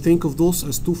don't need to think of those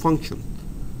as two functions.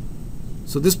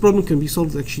 So this problem can be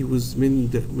solved actually with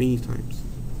many times.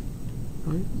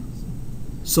 Right?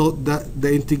 So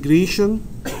the integration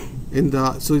in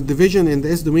so division in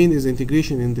the S domain is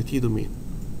integration in the T domain.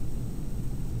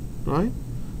 Right?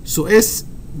 So S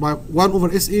by 1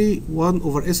 over SA, 1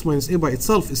 over S minus A by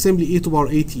itself is simply a to the power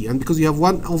at, and because you have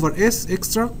 1 over S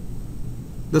extra,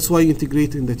 that's why you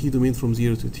integrate in the T domain from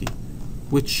 0 to T,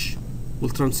 which will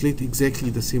translate exactly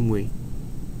the same way.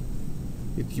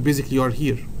 You basically are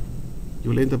here. You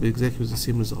will end up exactly with the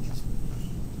same result.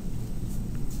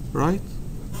 Right?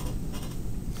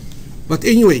 But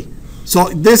anyway, so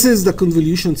this is the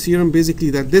convolution theorem, basically,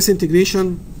 that this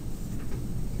integration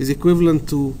is equivalent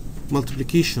to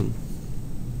multiplication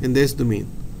in this domain.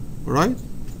 All right,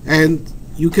 and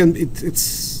you can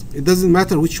it doesn't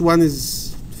matter which one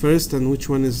is first and which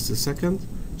one is the second.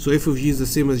 So f of g is the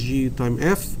same as g times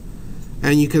f,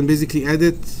 and you can basically add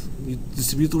it, you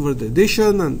distribute over the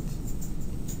addition and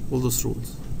all those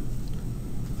rules.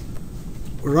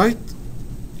 All right,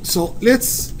 so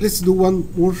let's do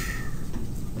one more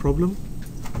problem.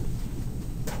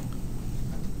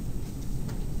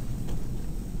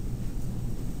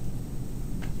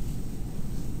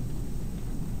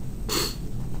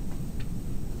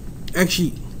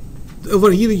 Actually, over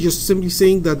here you're just simply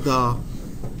saying that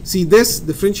see this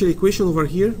differential equation over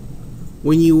here,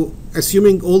 when you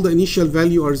assuming all the initial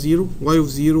value are 0, y of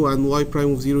 0 and y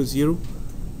prime of 0 is 0,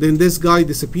 then this guy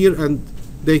disappear and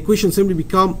the equation simply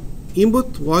become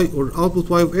input y or output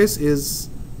y of s is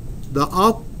the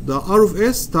r of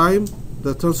s times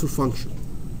the transfer function.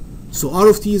 So r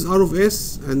of t is r of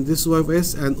s and this is y of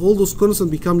s, and all those constants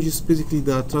become just basically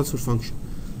the transfer function.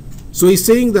 So he's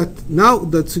saying that now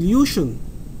the solution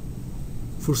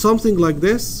for something like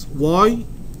this, y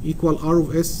equal r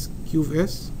of s q of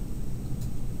s,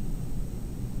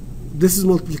 this is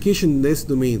multiplication in the s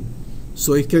domain.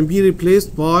 So it can be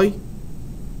replaced by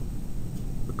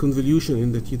a convolution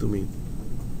in the t domain.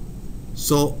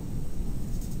 So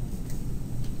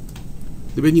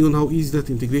depending on how easy that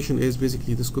integration is,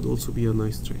 basically this could also be a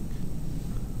nice trick.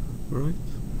 All right.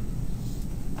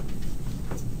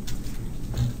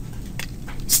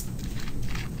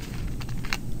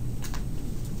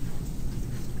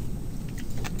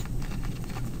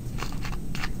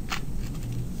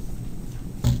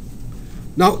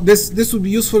 Now this would be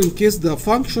useful in case the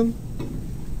function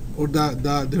or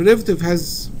the derivative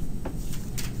has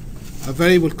a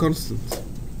variable constant,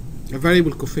 a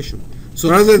variable coefficient.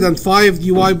 So rather than 5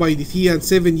 dy by dt and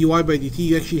 7 dy by dt,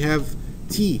 you actually have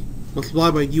t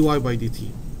multiplied by dy by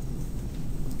dt.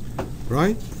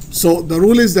 Right? So the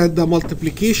rule is that the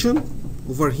multiplication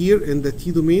over here in the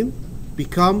t domain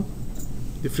become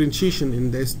differentiation in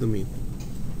the s domain.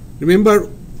 Remember,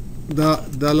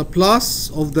 the Laplace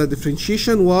of the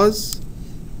differentiation was,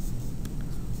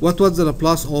 what was the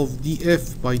Laplace of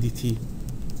df by dt?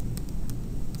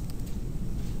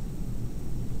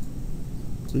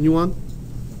 Anyone?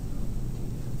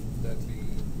 That'd be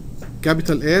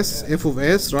Capital S, f of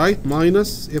s, right?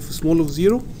 Minus f small of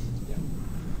 0. yeah.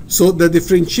 So the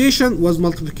differentiation was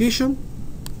multiplication,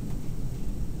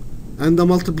 and the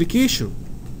multiplication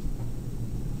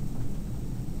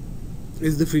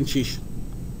is differentiation.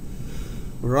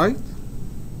 Right?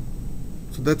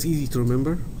 So that's easy to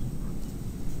remember.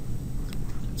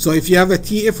 So if you have a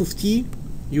t f of t,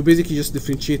 you basically just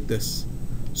differentiate this.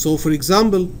 So for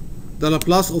example, the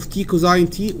Laplace of t cosine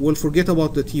t, we'll forget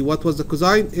about the t. What was the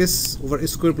cosine? S over s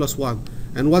squared plus 1.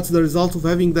 And what's the result of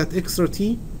having that extra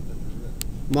t?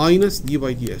 Minus d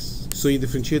by ds. So you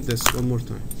differentiate this one more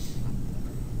time.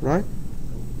 Right?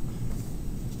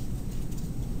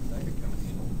 That could come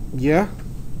in. Yeah.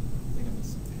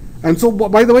 And so,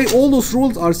 by the way, all those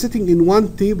rules are sitting in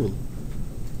one table,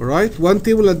 right? One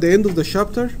table at the end of the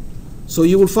chapter. So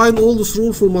you will find all those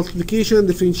rules for multiplication,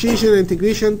 differentiation, and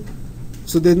integration.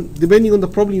 So then, depending on the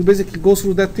problem, you basically go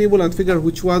through that table and figure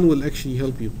which one will actually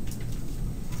help you.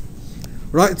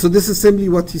 Right? So this is simply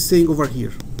what he's saying over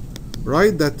here,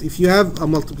 right? That if you have a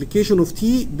multiplication of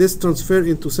t, this transfer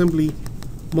into simply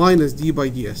minus d by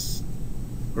ds,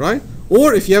 right?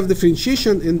 Or if you have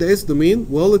differentiation in the s domain,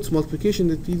 well, it's multiplication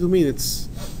in the t domain. It's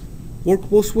work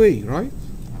both way, right?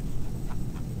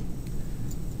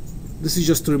 This is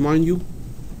just to remind you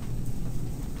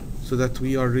so that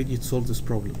we are ready to solve this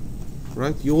problem,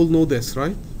 right? You all know this,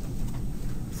 right?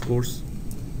 Of course.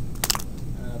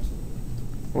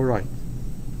 Absolutely. All right.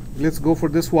 Let's go for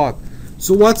this one.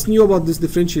 So what's new about this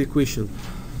differential equation?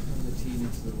 The t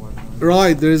next to the y prime.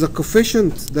 Right, there is a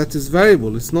coefficient that is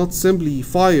variable. It's not simply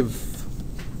 5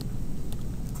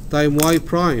 times y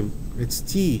prime, it's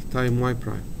t times y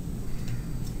prime.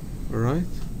 All right.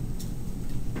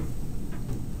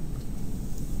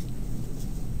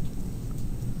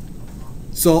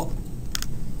 So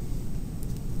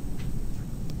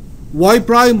y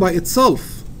prime by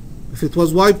itself, if it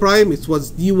was y prime, it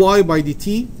was dy by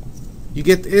dt, you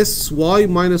get sy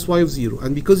minus y of 0.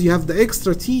 And because you have the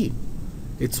extra t,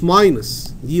 it's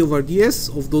minus d over ds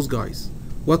of those guys.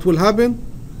 What will happen?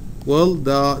 Well,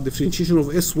 the differentiation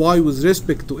of sy with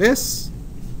respect to s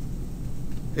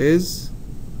is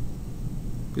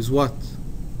what?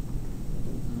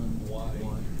 Y.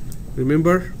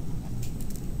 Remember,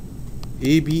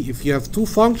 AB, if you have two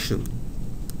functions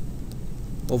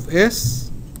of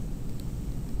S.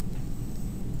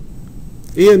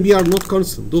 A and B are not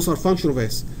constant. Those are function of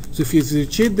S. So if you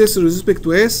differentiate this with respect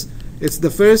to S, it's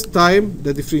the first time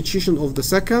the differentiation of the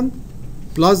second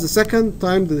plus the second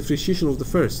time the differentiation of the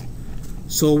first.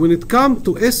 So when it comes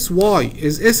to Sy,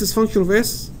 is S is function of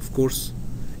S? Of course.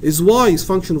 Is Y is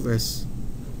function of S?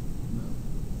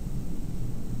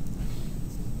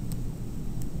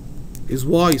 Is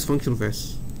Y is function of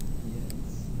S? Yes.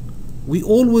 We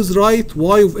always write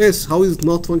Y of S. How is it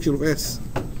not function of S?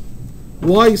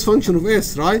 Y is function of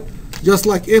S, right? Just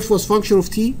like F was function of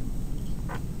T,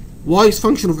 Y is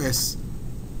function of S.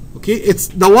 Okay, it's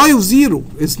the Y of 0.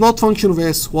 It's not function of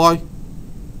S. Why?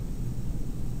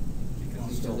 Because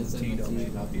it's still the T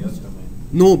domain, not the S domain.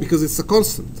 No, because it's a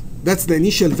constant. That's the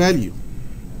initial value.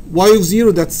 Y of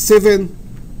 0, that's 7,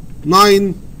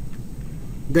 9,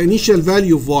 the initial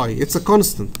value of Y. It's a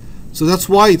constant. So that's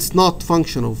why it's not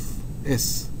function of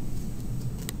S.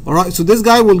 Alright, so this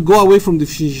guy will go away from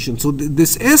differentiation. So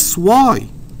this Sy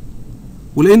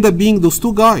will end up being those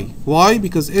two guys. Why?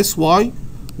 Because Sy,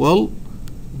 well,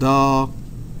 the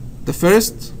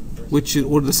first, which is,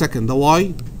 or the second, the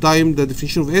Y time the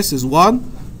differentiation of S is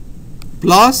 1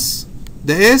 plus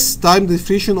the S time the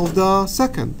differentiation of the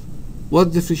second.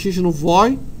 What differentiation of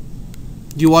Y?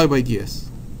 dy by ds.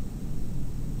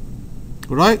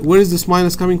 Alright, where is this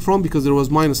minus coming from? Because there was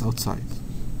minus outside.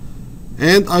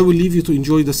 And I will leave you to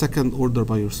enjoy the second order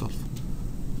by yourself.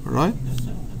 Alright?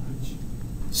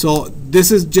 So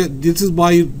this is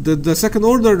by the second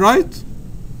order, right?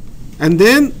 And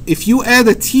then if you add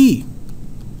a t,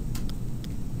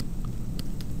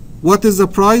 what is the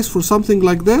price for something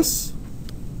like this?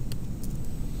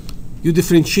 You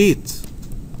differentiate.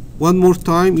 One more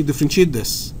time, you differentiate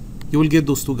this. You will get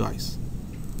those two guys.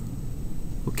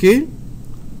 Okay?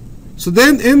 So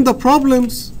then in the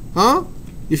problems,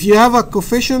 if you have a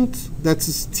coefficient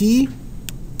that's t,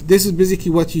 this is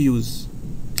basically what you use.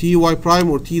 Ty prime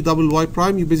or t double y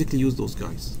prime, you basically use those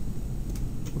guys.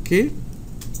 Okay?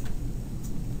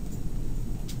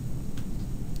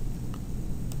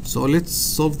 So let's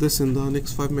solve this in the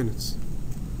next 5 minutes.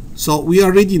 So we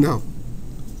are ready now.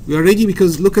 We are ready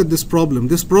because look at this problem.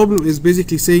 This problem is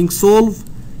basically saying solve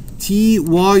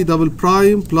ty double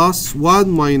prime plus 1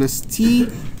 minus t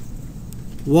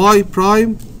y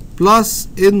prime plus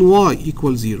ny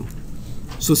equals 0.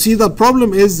 So see, the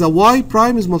problem is the y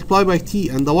prime is multiplied by t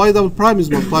and the y double prime is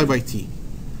multiplied by t.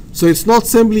 So it's not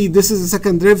simply this is the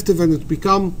second derivative and it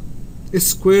become s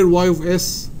square y of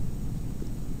s.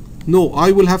 No,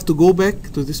 I will have to go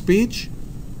back to this page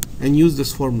and use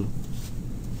this formula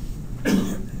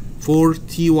for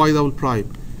ty double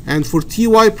prime. And for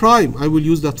ty prime, I will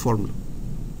use that formula.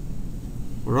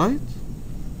 Alright?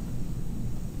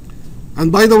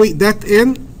 And by the way, that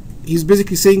n, he's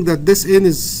basically saying that this n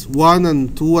is 1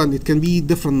 and 2 and it can be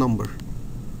different number.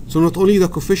 So not only the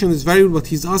coefficient is variable, but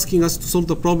he's asking us to solve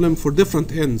the problem for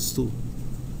different n's too.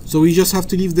 So we just have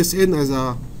to leave this n as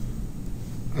a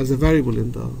variable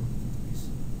in the,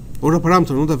 or a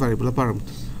parameter, not a variable, a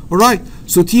parameter. Alright,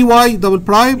 so ty double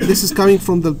prime, this is coming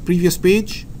from the previous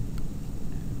page.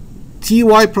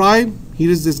 Ty prime, here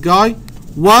is this guy.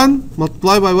 1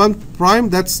 multiplied by 1 prime,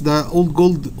 that's the old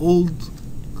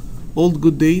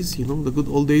good days, you know, the good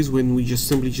old days when we just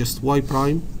simply just y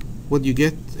prime. What you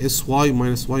get? Sy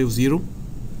minus y of 0.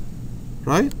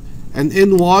 Right? And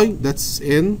ny, that's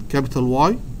n, capital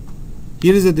Y.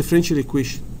 Here is a differential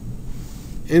equation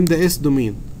in the S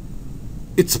domain.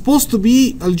 It's supposed to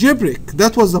be algebraic.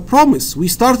 That was the promise. We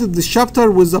started this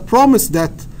chapter with the promise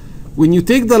that when you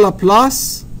take the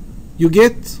Laplace, you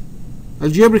get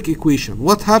algebraic equation.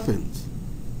 What happened?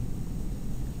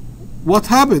 What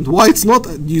happened? Why it's not?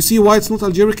 Do you see why it's not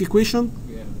algebraic equation?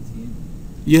 We added the t.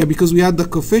 Yeah, because we had the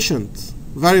coefficient,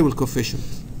 variable coefficient,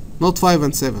 not 5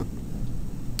 and 7.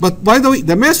 But by the way,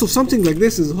 the mess of something like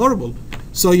this is horrible.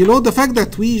 So you know, the fact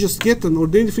that we just get an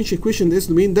ordinary differential equation in this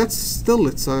domain, that's still,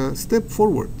 it's a step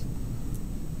forward.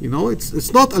 You know,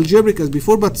 it's not algebraic as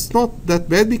before, but it's not that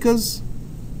bad because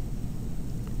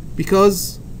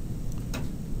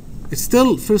it's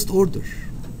still first order.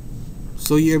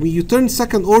 So yeah, I mean, you turn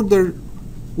second order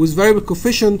with variable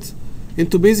coefficient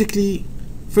into basically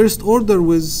first order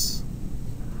with,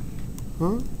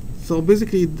 so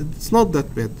basically it's not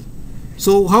that bad.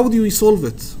 So how do we solve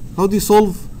it? How do you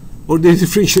solve ordinary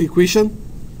differential equation?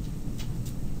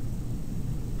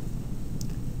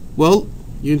 Well,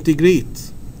 you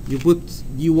integrate. You put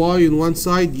dy on one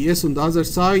side, ds on the other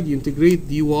side. You integrate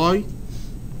dy,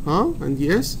 and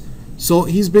ds. So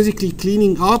he's basically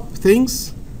cleaning up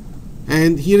things.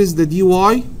 And here is the dy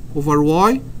over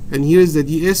y, and here is the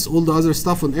ds, all the other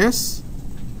stuff on s.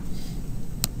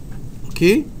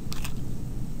 Okay,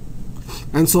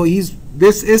 and so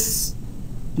this s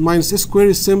minus s squared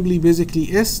is simply basically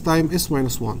s times s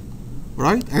minus 1,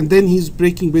 right? And then he's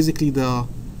breaking basically the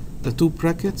two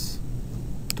brackets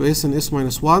to s and s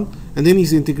minus 1, and then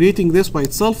he's integrating this by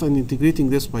itself and integrating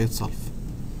this by itself,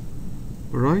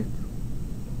 right?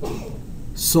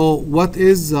 So what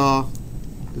is did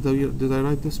I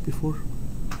write this before?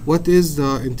 What is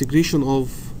the integration of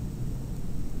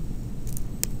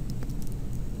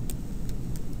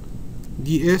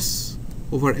ds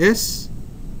over s?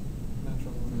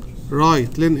 Natural ln s. Right,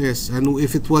 ln s. And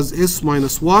if it was s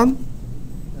minus 1,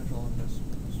 Natural ln s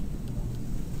minus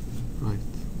 1. right.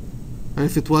 And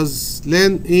if it was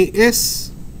ln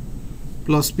as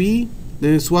plus b,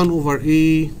 then it's 1 over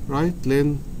a, right?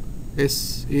 Ln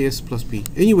s as plus b.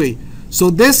 Anyway, so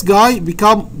this guy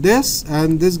become this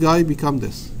and this guy become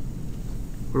this,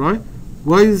 right?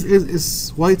 Why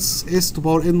why it's s to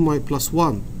power n plus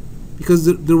 1? Because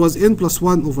there was n plus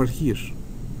 1 over here,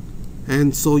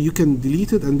 and so you can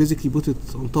delete it and basically put it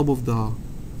on top of the,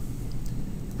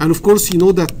 and of course you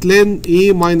know that ln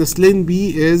a minus ln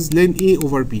b is ln a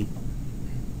over b.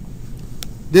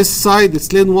 This side is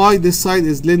ln y, this side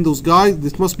is ln those guys.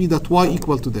 This must be that y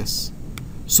equal to this.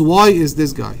 So y is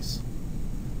this, guys.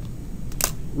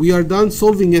 We are done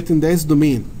solving it in the s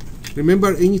domain.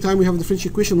 Remember, anytime we have a differential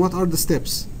equation, what are the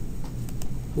steps?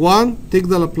 1, take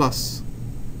the Laplace.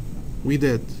 We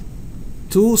did.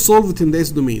 2, solve it in the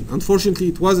s domain. Unfortunately,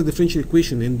 it was a differential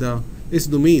equation in the s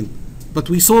domain, but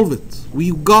we solve it.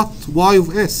 We got y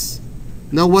of s.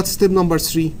 Now what's step number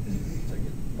 3? Take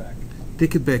it back.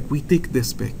 Take it back. We take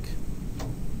this back.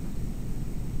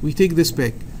 We take this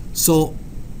back. So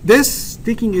this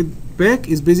taking it back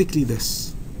is basically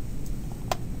this.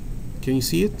 Can you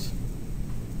see it?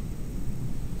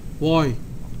 Why?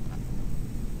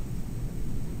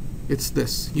 It's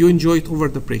this. You enjoy it over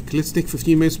the break. Let's take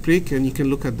 15 minutes break and you can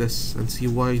look at this and see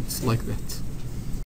why it's like that.